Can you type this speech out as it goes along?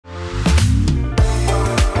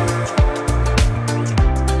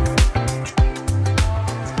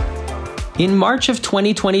In March of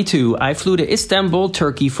 2022, I flew to Istanbul,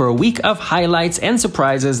 Turkey for a week of highlights and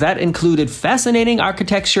surprises that included fascinating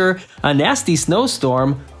architecture, a nasty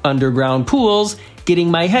snowstorm, underground pools, getting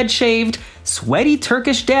my head shaved, sweaty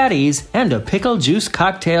Turkish daddies, and a pickle juice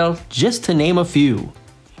cocktail, just to name a few.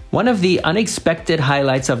 One of the unexpected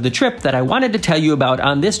highlights of the trip that I wanted to tell you about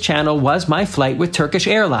on this channel was my flight with Turkish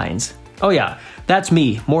Airlines. Oh yeah, that's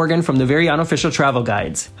me, Morgan from the Very Unofficial Travel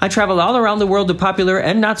Guides. I travel all around the world to popular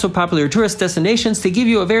and not so popular tourist destinations to give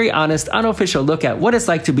you a very honest, unofficial look at what it's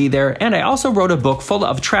like to be there, and I also wrote a book full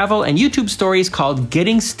of travel and YouTube stories called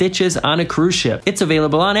Getting Stitches on a Cruise Ship. It's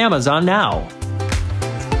available on Amazon now.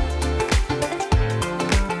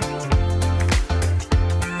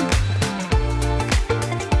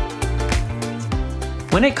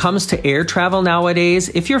 When it comes to air travel nowadays,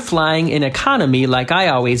 if you're flying in economy like I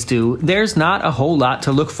always do, there's not a whole lot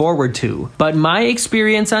to look forward to. But my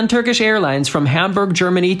experience on Turkish Airlines from Hamburg,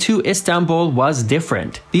 Germany to Istanbul was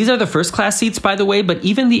different. These are the first class seats, by the way, but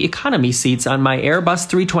even the economy seats on my Airbus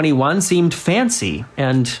 321 seemed fancy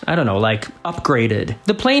and, I don't know, like upgraded.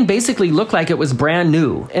 The plane basically looked like it was brand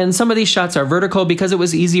new, and some of these shots are vertical because it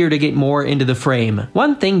was easier to get more into the frame.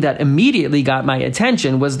 One thing that immediately got my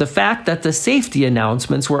attention was the fact that the safety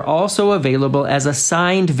announcements were also available as a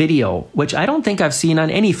signed video, which I don't think I've seen on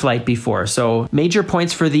any flight before, so major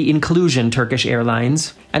points for the inclusion, Turkish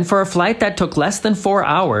Airlines. And for a flight that took less than 4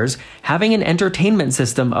 hours, having an entertainment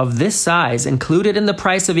system of this size included in the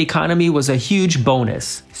price of economy was a huge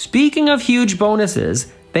bonus. Speaking of huge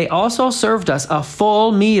bonuses, they also served us a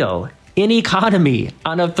full meal in economy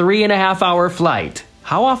on a 3.5-hour flight.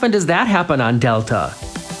 How often does that happen on Delta?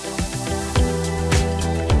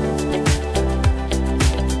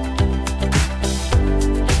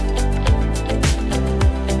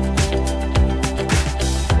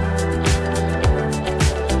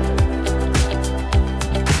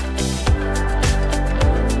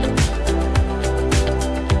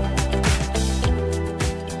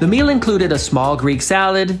 The meal included a small Greek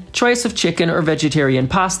salad, choice of chicken or vegetarian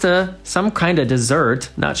pasta, some kind of dessert,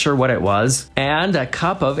 not sure what it was, and a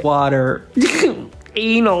cup of water.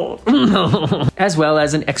 Anal. As well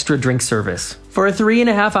as an extra drink service. For a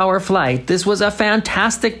 3.5-hour flight, this was a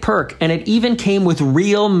fantastic perk, and it even came with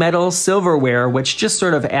real metal silverware, which just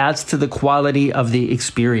sort of adds to the quality of the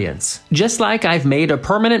experience. Just like I've made a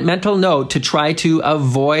permanent mental note to try to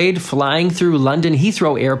avoid flying through London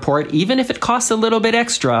Heathrow Airport, even if it costs a little bit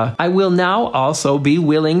extra, I will now also be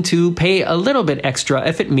willing to pay a little bit extra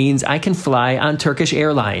if it means I can fly on Turkish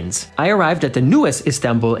Airlines. I arrived at the newest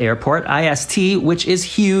Istanbul airport, IST, which is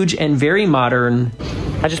huge and very modern.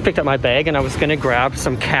 I just picked up my bag and I was gonna grab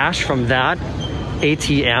some cash from that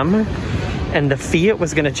ATM, and the fee it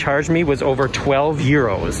was gonna charge me was over 12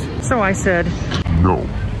 euros. So I said, no.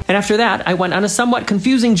 And after that, I went on a somewhat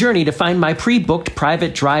confusing journey to find my pre-booked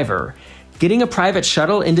private driver. Getting a private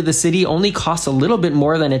shuttle into the city only costs a little bit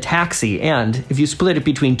more than a taxi, and if you split it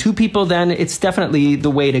between 2 people, then it's definitely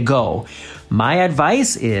the way to go. My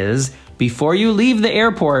advice is, before you leave the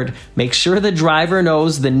airport, make sure the driver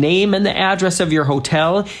knows the name and the address of your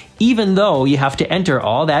hotel, even though you have to enter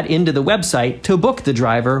all that into the website to book the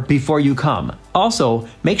driver before you come. Also,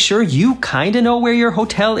 make sure you kinda know where your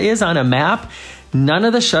hotel is on a map. None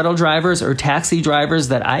of the shuttle drivers or taxi drivers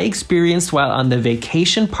that I experienced while on the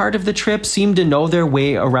vacation part of the trip seemed to know their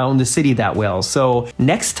way around the city that well. So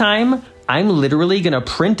next time, I'm literally gonna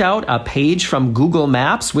print out a page from Google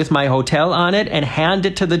Maps with my hotel on it and hand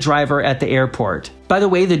it to the driver at the airport. By the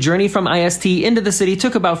way, the journey from IST into the city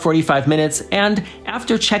took about 45 minutes, and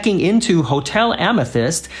after checking into Hotel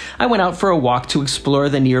Amethyst, I went out for a walk to explore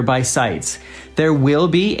the nearby sites. There will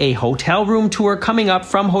be a hotel room tour coming up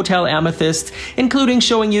from Hotel Amethyst, including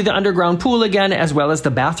showing you the underground pool again, as well as the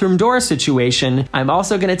bathroom door situation. I'm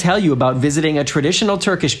also going to tell you about visiting a traditional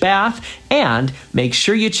Turkish bath, and make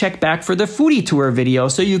sure you check back for the foodie tour video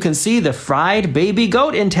so you can see the fried baby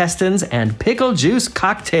goat intestines and pickle juice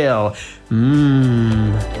cocktail.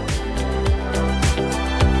 Mmm.